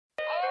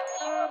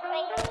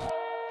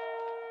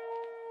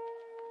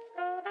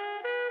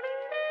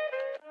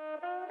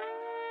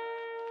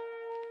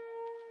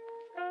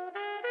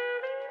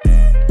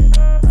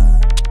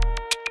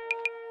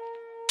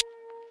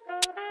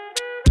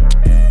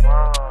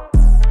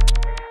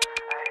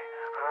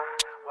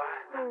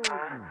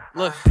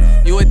Look,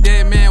 you a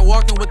dead man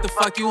walking, what the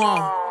fuck you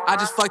on? I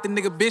just fucked a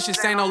nigga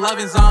bitches, ain't no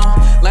loving zone.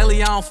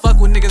 Lately I don't fuck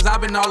with niggas, I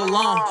been all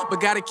alone.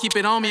 But gotta keep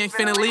it on me, ain't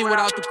finna leave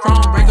without the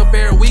chrome. Break up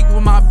every week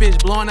with my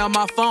bitch, blowing out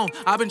my phone.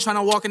 I been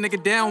tryna walk a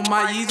nigga down with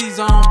my Yeezys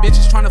on.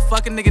 Bitches tryna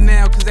fuck a nigga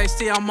now, cause they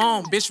see I'm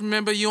on. Bitch,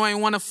 remember you ain't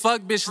wanna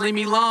fuck, bitch, leave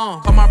me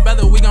alone. Call my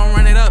brother, we gon'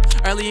 run it up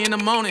early in the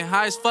morning,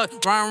 high as fuck,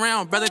 riding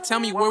around. Brother, tell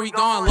me where we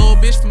going, little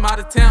bitch from out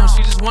of town.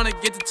 She just wanna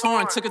get the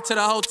touring, took her to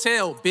the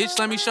hotel. Bitch,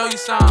 let me show you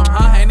some,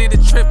 huh? Ain't it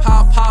a trip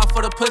how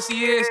powerful the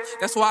pussy is?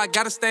 That's why I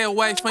gotta stay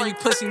away from you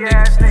pussy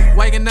niggas.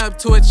 Waking up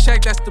to a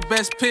check, that's the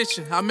best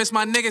picture. I miss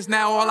my niggas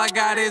now, all I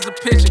got is a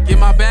picture. Get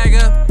my bag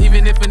up,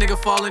 even if a nigga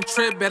fall and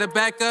trip, better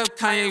back up.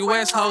 Kanye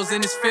West hoes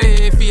in his fit,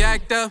 if he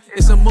act up,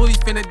 it's a movie,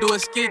 finna do a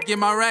skit. Get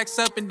my racks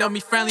up and don't be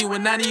friendly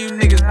with none of you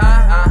niggas,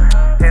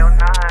 Hell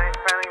nah, I ain't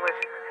friendly with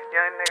you.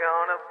 Young nigga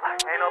on the block,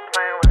 ain't no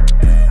playing with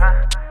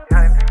it,